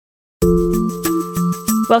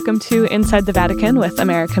Welcome to Inside the Vatican with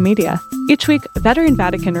America Media. Each week, veteran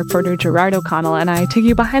Vatican reporter Gerard O'Connell and I take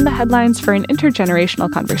you behind the headlines for an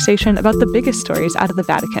intergenerational conversation about the biggest stories out of the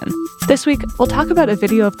Vatican. This week, we'll talk about a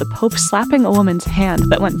video of the Pope slapping a woman's hand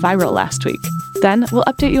that went viral last week. Then, we'll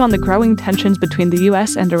update you on the growing tensions between the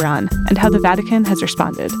US and Iran and how the Vatican has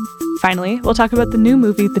responded. Finally, we'll talk about the new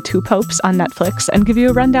movie The Two Popes on Netflix and give you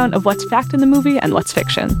a rundown of what's fact in the movie and what's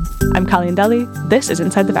fiction. I'm Colleen Deli. This is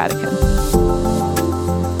Inside the Vatican.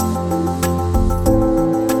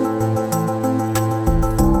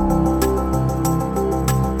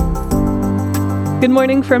 Good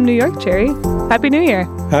morning from New York, Jerry. Happy New Year.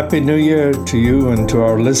 Happy New Year to you and to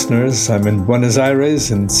our listeners. I'm in Buenos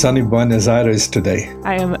Aires, in sunny Buenos Aires today.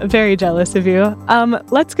 I am very jealous of you.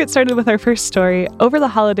 Let's get started with our first story. Over the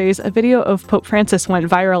holidays, a video of Pope Francis went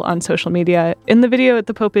viral on social media. In the video,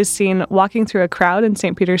 the Pope is seen walking through a crowd in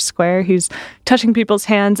St. Peter's Square. He's touching people's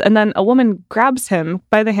hands, and then a woman grabs him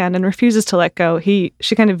by the hand and refuses to let go.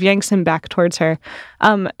 She kind of yanks him back towards her.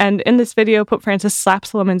 And in this video, Pope Francis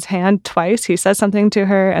slaps the woman's hand twice. He says something to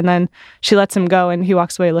her, and then she lets him go, and he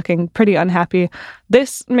walks away looking pretty unhappy.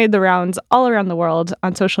 This made the rounds all around the world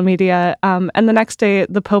on social media. And the next day,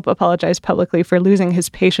 the Pope apologized publicly for losing his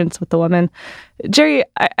patience with the woman. Jerry,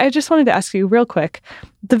 I just wanted to ask you real quick.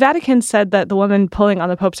 The Vatican said that the woman pulling on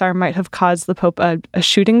the Pope's arm might have caused the Pope a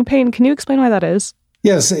shooting pain. Can you explain why that is?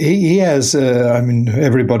 Yes, he has.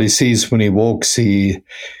 Everybody sees when he walks, he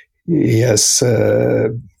has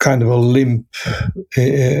kind of a limp.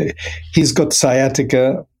 He's got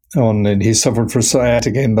sciatica and he suffered from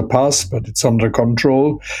sciatica in the past, but it's under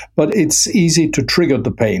control. But it's easy to trigger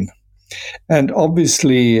the pain. And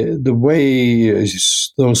obviously, the way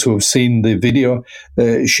those who have seen the video,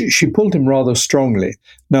 she pulled him rather strongly.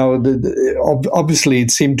 Now, obviously,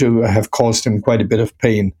 it seemed to have caused him quite a bit of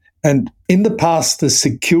pain. And in the past, the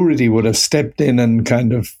security would have stepped in and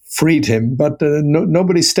kind of freed him, but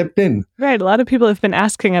nobody stepped in. Right. A lot of people have been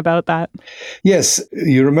asking about that. Yes.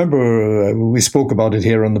 You remember we spoke about it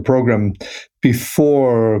here on the program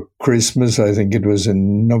before Christmas. I think it was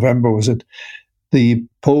in November, was it? The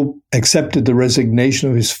Pope accepted the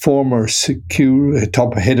resignation of his former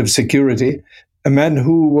top head of security, a man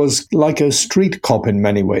who was like a street cop in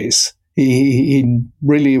many ways. He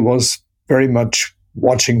really was very much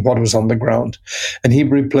watching what was on the ground. And he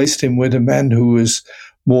replaced him with a man who is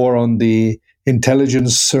more on the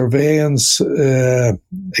intelligence surveillance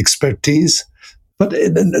expertise. But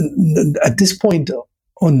at this point,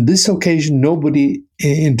 on this occasion, nobody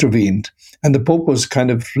intervened. And the Pope was kind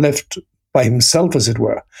of left by himself, as it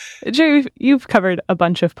were. Jerry, you've covered a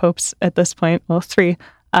bunch of popes at this point. Well, three.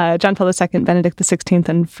 John Paul II, Benedict XVI,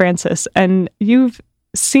 and Francis. And you've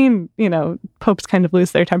seen, popes kind of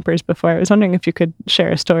lose their tempers before. I was wondering if you could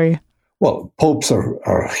share a story. Well, popes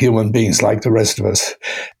are human beings like the rest of us.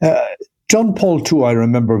 John Paul II, I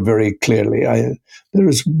remember very clearly. There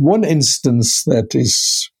is one instance that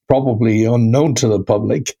is probably unknown to the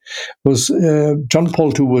public. Was John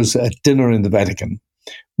Paul II was at dinner in the Vatican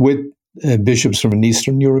with bishops from an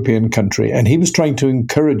Eastern European country, and he was trying to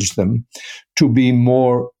encourage them to be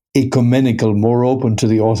more ecumenical, more open to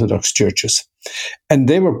the Orthodox churches. And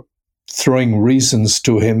they were throwing reasons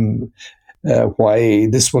to him why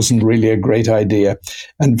this wasn't really a great idea.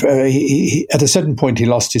 And at a certain point, he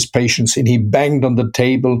lost his patience and he banged on the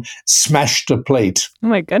table, smashed a plate. Oh,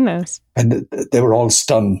 my goodness. And they were all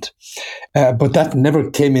stunned. But that never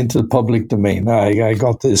came into the public domain. I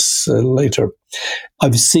got this later.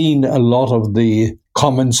 I've seen a lot of the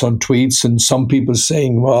comments on tweets and some people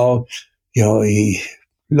saying, well,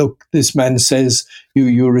 look, this man says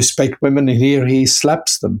you respect women, and here he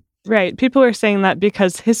slaps them. Right. People were saying that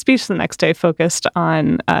because his speech the next day focused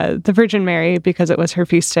on the Virgin Mary because it was her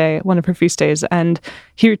feast day, one of her feast days. And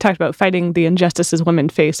he talked about fighting the injustices women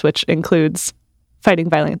face, which includes fighting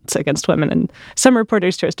violence against women. And some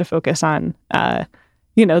reporters chose to focus on,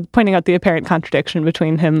 pointing out the apparent contradiction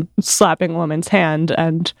between him slapping a woman's hand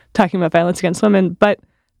and talking about violence against women. But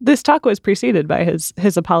this talk was preceded by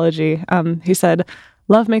his apology. He said,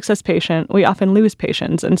 "Love makes us patient. We often lose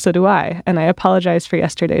patience, and so do I. And I apologize for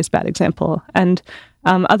yesterday's bad example." And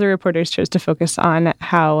other reporters chose to focus on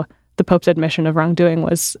how the Pope's admission of wrongdoing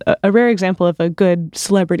was a rare example of a good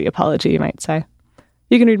celebrity apology, you might say.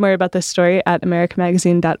 You can read more about this story at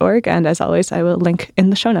americamagazine.org, and as always, I will link in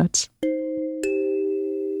the show notes.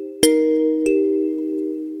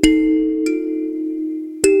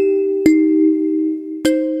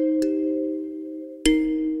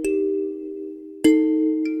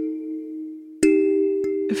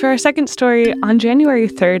 For our second story, on January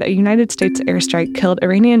 3rd, a United States airstrike killed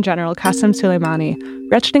Iranian General Qasem Soleimani,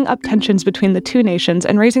 ratcheting up tensions between the two nations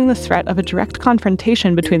and raising the threat of a direct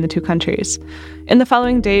confrontation between the two countries. In the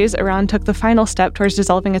following days, Iran took the final step towards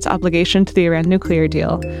dissolving its obligation to the Iran nuclear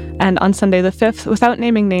deal. And on Sunday the 5th, without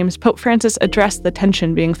naming names, Pope Francis addressed the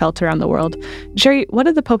tension being felt around the world. Jerry, what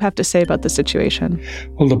did the Pope have to say about the situation?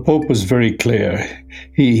 Well, the Pope was very clear.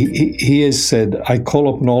 He has said, I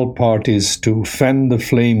call upon all parties to fan the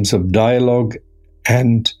flames of dialogue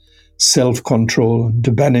and self-control,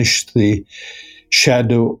 to banish the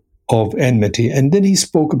shadow of enmity. And then he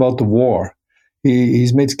spoke about the war.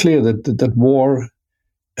 He's made clear that war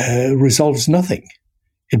resolves nothing.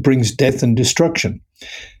 It brings death and destruction.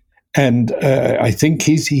 And I think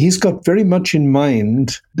he's got very much in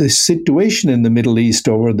mind the situation in the Middle East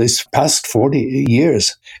over this past 40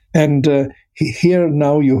 years. And here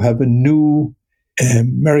now you have a new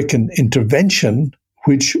American intervention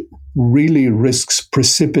which really risks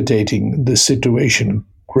precipitating the situation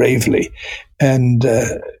gravely. And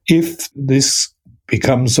if this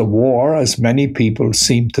becomes a war, as many people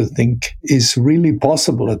seem to think is really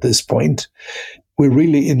possible at this point, we're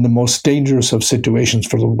really in the most dangerous of situations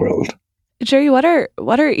for the world. Jerry, what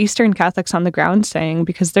are Eastern Catholics on the ground saying?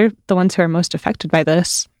 Because they're the ones who are most affected by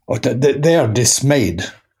this. Oh, they are dismayed.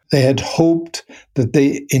 They had hoped that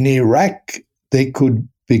in Iraq, they could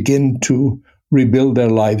begin to rebuild their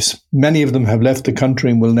lives. Many of them have left the country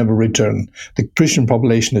and will never return. The Christian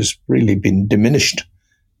population has really been diminished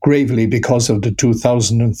gravely because of the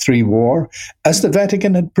 2003 war, as the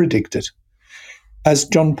Vatican had predicted. As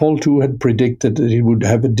John Paul II had predicted, that it would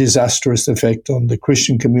have a disastrous effect on the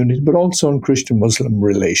Christian community, but also on Christian-Muslim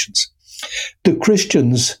relations. The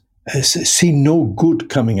Christians see no good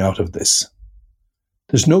coming out of this.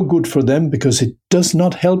 There's no good for them because it does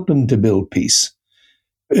not help them to build peace.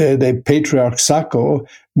 The Patriarch Sacco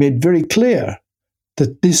made very clear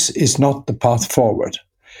that this is not the path forward.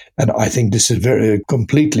 And I think this is very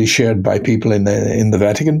completely shared by people in the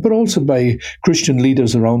Vatican, but also by Christian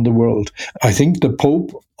leaders around the world. I think the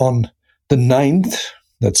Pope on the 9th,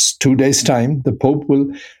 that's 2 days' time, the Pope will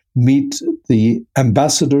meet the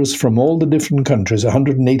ambassadors from all the different countries,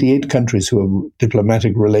 188 countries who have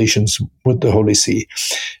diplomatic relations with the Holy See.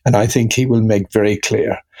 And I think he will make very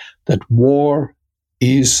clear that war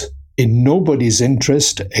is in nobody's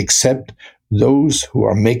interest except those who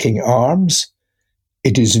are making arms.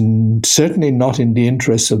 It is certainly not in the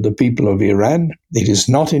interests of the people of Iran. It is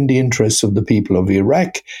not in the interests of the people of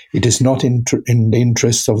Iraq. It is not in the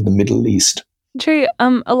interests of the Middle East. Jerry,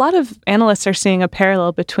 a lot of analysts are seeing a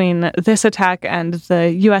parallel between this attack and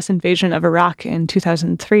the U.S. invasion of Iraq in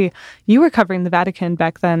 2003. You were covering the Vatican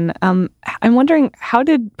back then. I'm wondering, how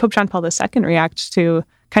did Pope John Paul II react to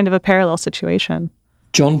kind of a parallel situation?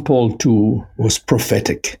 John Paul II was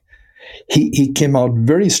prophetic. He came out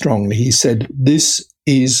very strongly. He said, this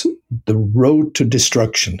is the road to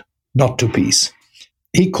destruction, not to peace.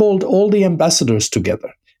 He called all the ambassadors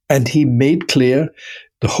together and he made clear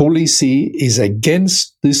the Holy See is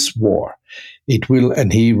against this war. It will,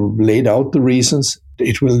 and he laid out the reasons,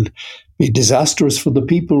 it will be disastrous for the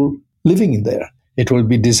people living in there. It will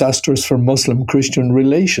be disastrous for Muslim-Christian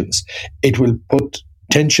relations. It will put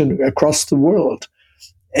tension across the world.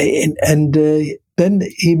 And then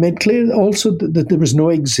he made clear also that there was no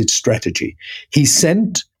exit strategy. He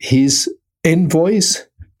sent his envoys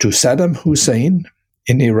to Saddam Hussein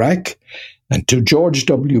in Iraq and to George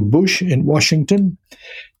W. Bush in Washington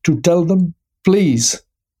to tell them, please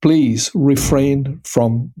refrain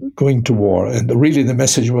from going to war. And really the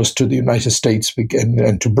message was to the United States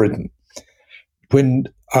and to Britain. When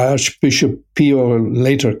Archbishop Pio,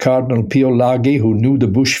 later Cardinal Pio Laghi, who knew the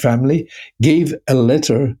Bush family, gave a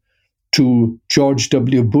letter to George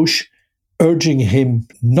W. Bush urging him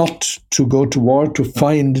not to go to war,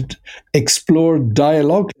 to explore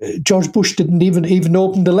dialogue, George Bush didn't even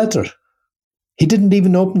open the letter. He didn't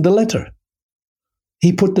even open the letter.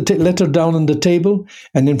 He put the letter down on the table,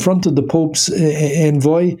 and in front of the Pope's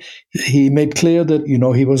envoy, he made clear that,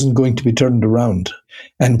 he wasn't going to be turned around.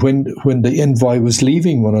 And when the envoy was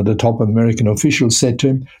leaving, one of the top American officials said to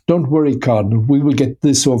him, "Don't worry, Cardinal, we will get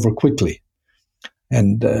this over quickly."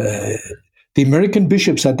 And the American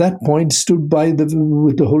bishops at that point stood by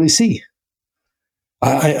with the Holy See.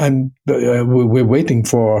 We're waiting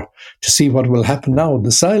to see what will happen now,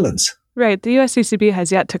 the silence. Right. The USCCB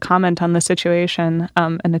has yet to comment on the situation,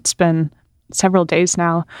 and it's been several days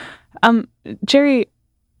now. Jerry,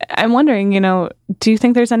 I'm wondering, do you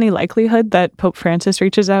think there's any likelihood that Pope Francis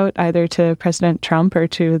reaches out either to President Trump or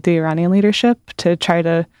to the Iranian leadership to try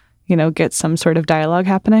to, get some sort of dialogue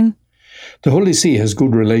happening? The Holy See has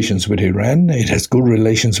good relations with Iran. It has good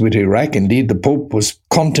relations with Iraq. Indeed, the Pope was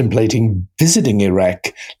contemplating visiting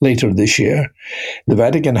Iraq later this year. The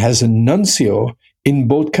Vatican has a nuncio in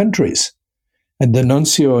both countries. And the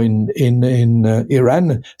nuncio in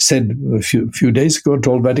Iran said a few days ago,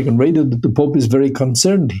 told Vatican Radio that the Pope is very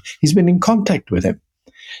concerned. He's been in contact with him.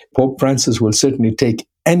 Pope Francis will certainly take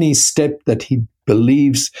any step that he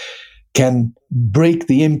believes can break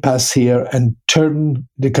the impasse here and turn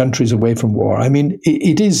the countries away from war. I mean,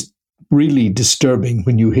 it is really disturbing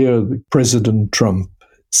when you hear President Trump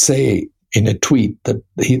say in a tweet that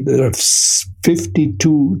there are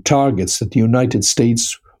 52 targets that the United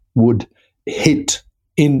States would hit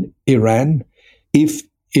in Iran if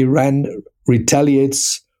Iran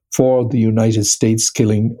retaliates for the United States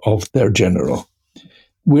killing of their general.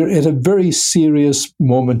 We're at a very serious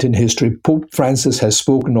moment in history. Pope Francis has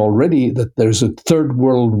spoken already that there's a third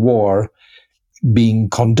world war being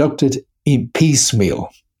conducted in piecemeal.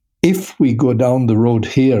 If we go down the road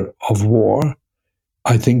here of war,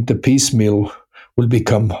 I think the piecemeal will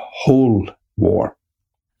become whole war.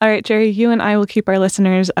 All right, Jerry, you and I will keep our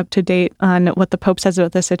listeners up to date on what the Pope says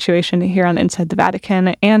about the situation here on Inside the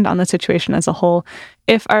Vatican and on the situation as a whole.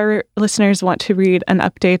 If our listeners want to read an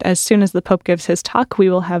update as soon as the Pope gives his talk, we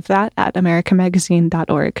will have that at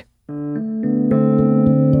americamagazine.org.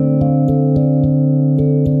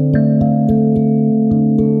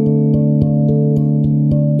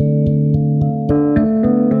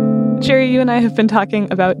 Jerry, you and I have been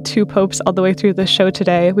talking about two popes all the way through the show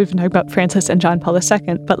today. We've been talking about Francis and John Paul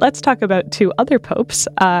II, but let's talk about two other popes.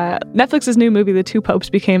 Netflix's new movie, The Two Popes,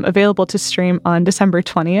 became available to stream on December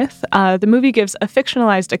 20th. The movie gives a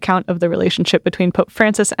fictionalized account of the relationship between Pope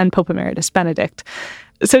Francis and Pope Emeritus Benedict.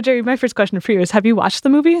 So, Jerry, my first question for you is, have you watched the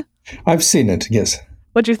movie? I've seen it, yes.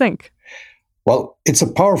 What'd you think? Well, it's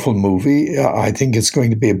a powerful movie. I think it's going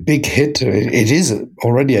to be a big hit. It is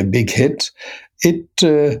already a big hit.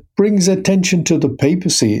 It brings attention to the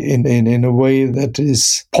papacy in a way that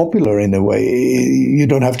is popular in a way. You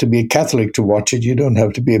don't have to be a Catholic to watch it. You don't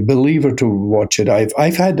have to be a believer to watch it.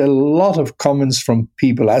 I've had a lot of comments from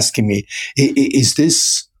people asking me, is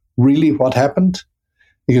this really what happened?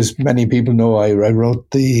 Because many people know I wrote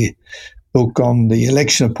the book on the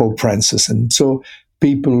election of Pope Francis. And so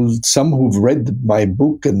people, some who've read my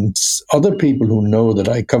book and other people who know that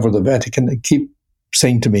I cover the Vatican, keep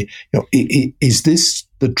saying to me, is this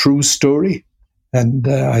the true story? And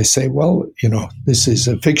I say, well, this is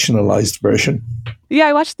a fictionalized version. Yeah,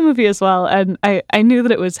 I watched the movie as well, and I knew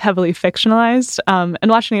that it was heavily fictionalized. And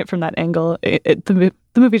watching it from that angle, the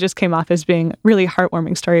movie just came off as being a really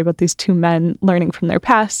heartwarming story about these two men learning from their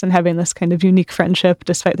past and having this kind of unique friendship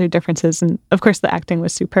despite their differences. And of course, the acting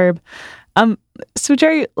was superb. So,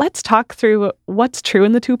 Jerry, let's talk through what's true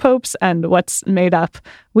in the two popes and what's made up.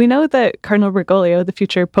 We know that Cardinal Bergoglio, the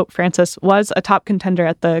future Pope Francis, was a top contender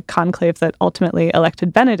at the conclave that ultimately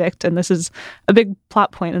elected Benedict, and this is a big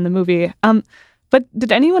plot point in the movie. But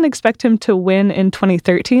did anyone expect him to win in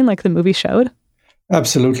 2013 like the movie showed?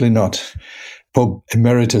 Absolutely not. Pope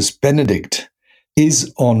Emeritus Benedict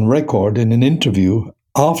is on record in an interview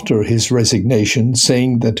after his resignation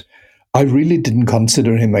saying that I really didn't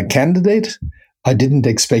consider him a candidate. I didn't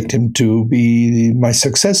expect him to be my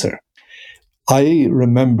successor. I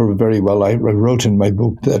remember very well, I wrote in my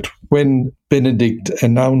book that when Benedict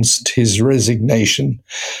announced his resignation,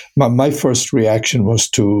 my first reaction was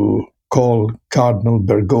to call Cardinal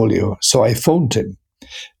Bergoglio. So I phoned him.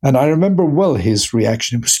 And I remember well his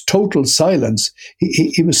reaction. It was total silence.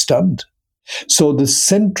 He was stunned. So the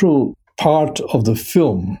central part of the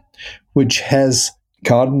film, which has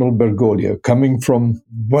Cardinal Bergoglio coming from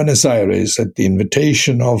Buenos Aires at the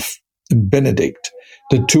invitation of Benedict,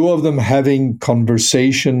 the two of them having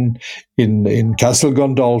conversation in Castel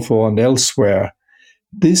Gandolfo and elsewhere,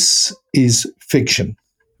 this is fiction.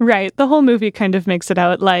 Right. The whole movie kind of makes it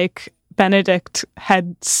out like Benedict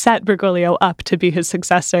had set Bergoglio up to be his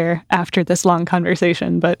successor after this long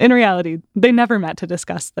conversation. But in reality, they never met to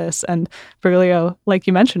discuss this. And Bergoglio, like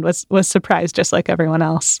you mentioned, was surprised just like everyone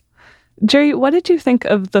else. Jerry, what did you think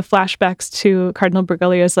of the flashbacks to Cardinal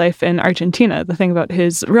Bergoglio's life in Argentina? The thing about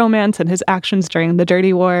his romance and his actions during the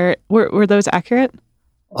Dirty War, were those accurate?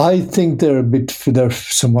 I think they're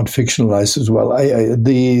somewhat fictionalized as well.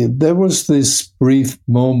 There was this brief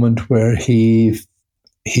moment where he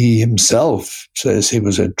himself says he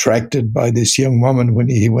was attracted by this young woman when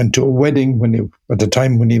he went to a wedding at the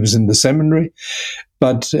time when he was in the seminary.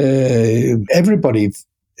 But everybody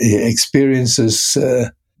experiences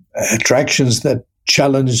attractions that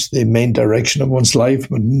challenge the main direction of one's life.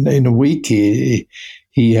 But in a week, he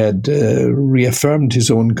had reaffirmed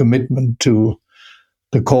his own commitment to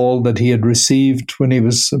the call that he had received when he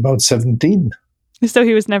was about 17. So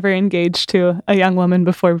he was never engaged to a young woman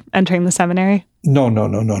before entering the seminary? No.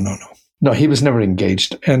 No, he was never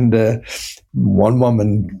engaged. And one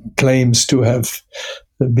woman claims to have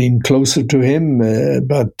been closer to him,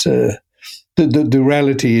 but the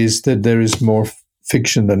reality is that there is more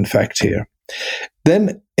fiction than fact here.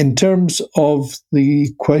 Then, in terms of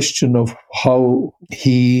the question of how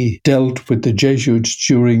he dealt with the Jesuits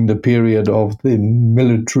during the period of the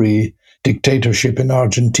military dictatorship in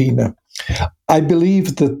Argentina, I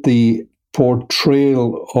believe that the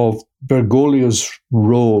portrayal of Bergoglio's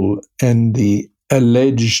role and the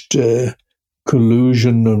alleged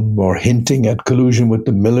collusion or hinting at collusion with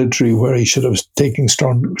the military, where he should have taken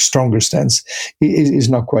stronger stance, is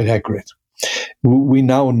not quite accurate. We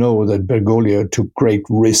now know that Bergoglio took great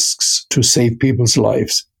risks to save people's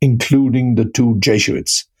lives, including the 2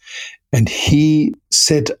 Jesuits, and he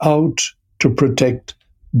set out to protect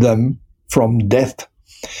them from death.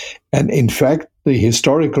 And in fact, the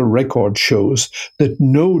historical record shows that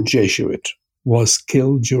no Jesuit was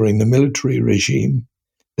killed during the military regime,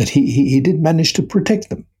 that he did manage to protect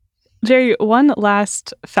them. Jerry, one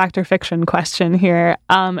last fact or fiction question here.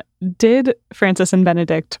 Did Francis and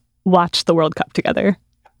Benedict watch the World Cup together?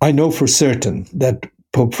 I know for certain that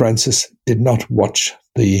Pope Francis did not watch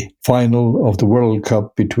the final of the World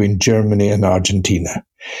Cup between Germany and Argentina.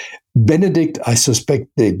 Benedict, I suspect,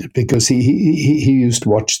 did, because he used to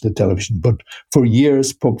watch the television. But for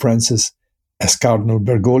years, Pope Francis, as Cardinal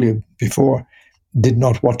Bergoglio before, did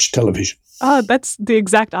not watch television. Oh, that's the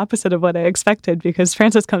exact opposite of what I expected, because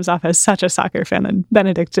Francis comes off as such a soccer fan and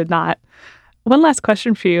Benedict did not. One last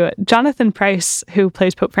question for you. Jonathan Pryce, who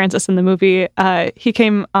plays Pope Francis in the movie, he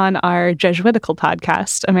came on our Jesuitical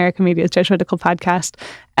podcast, America Media's Jesuitical podcast,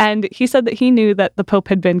 and he said that he knew that the Pope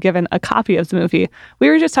had been given a copy of the movie. We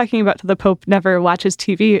were just talking about the Pope never watches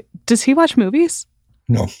TV. Does he watch movies?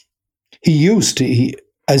 No. He used to.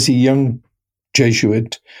 As a young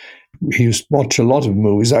Jesuit, he used to watch a lot of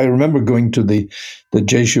movies. I remember going to the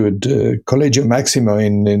Jesuit Collegio Maximo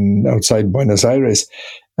in outside Buenos Aires,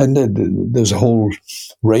 and there's a whole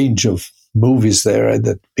range of movies there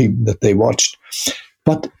that they watched.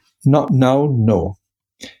 But not now, no.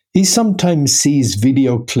 He sometimes sees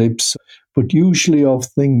video clips, but usually of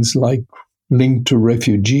things like linked to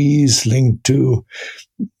refugees, linked to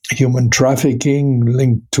human trafficking,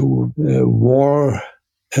 linked to war,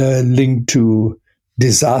 linked to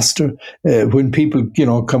disaster. When people,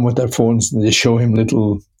 come with their phones and they show him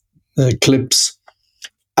little clips,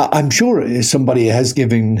 I'm sure somebody has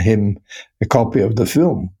given him a copy of the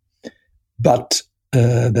film, but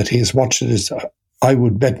that he has watched it, I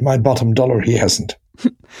would bet my bottom dollar he hasn't.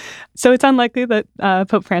 So it's unlikely that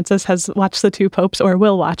Pope Francis has watched the 2 popes or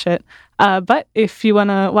will watch it. But if you want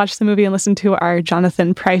to watch the movie and listen to our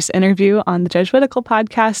Jonathan Pryce interview on the Jesuitical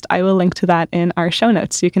podcast, I will link to that in our show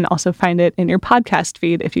notes. You can also find it in your podcast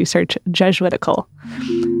feed if you search Jesuitical.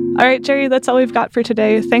 All right, Jerry, that's all we've got for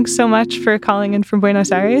today. Thanks so much for calling in from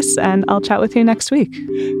Buenos Aires, and I'll chat with you next week.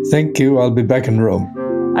 Thank you. I'll be back in Rome.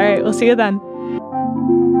 All right, we'll see you then.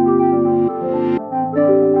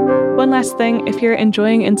 One last thing, if you're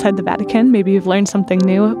enjoying Inside the Vatican, maybe you've learned something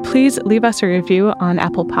new, please leave us a review on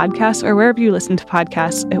Apple Podcasts or wherever you listen to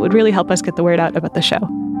podcasts. It would really help us get the word out about the show.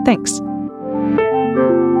 Thanks.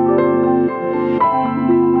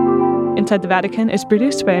 Inside the Vatican is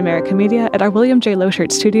produced by America Media at our William J.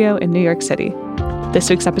 Loschert studio in New York City. This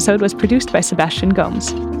week's episode was produced by Sebastian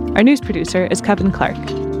Gomes. Our news producer is Kevin Clark.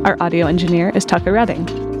 Our audio engineer is Tucker Redding.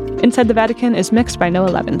 Inside the Vatican is mixed by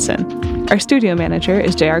Noah Levinson. Our studio manager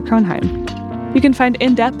is J.R. Kronheim. You can find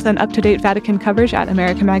in-depth and up-to-date Vatican coverage at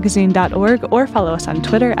americamagazine.org or follow us on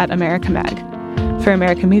Twitter at AmericaMag. For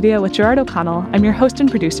America Media with Gerard O'Connell, I'm your host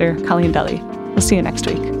and producer, Colleen Deli. We'll see you next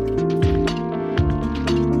week.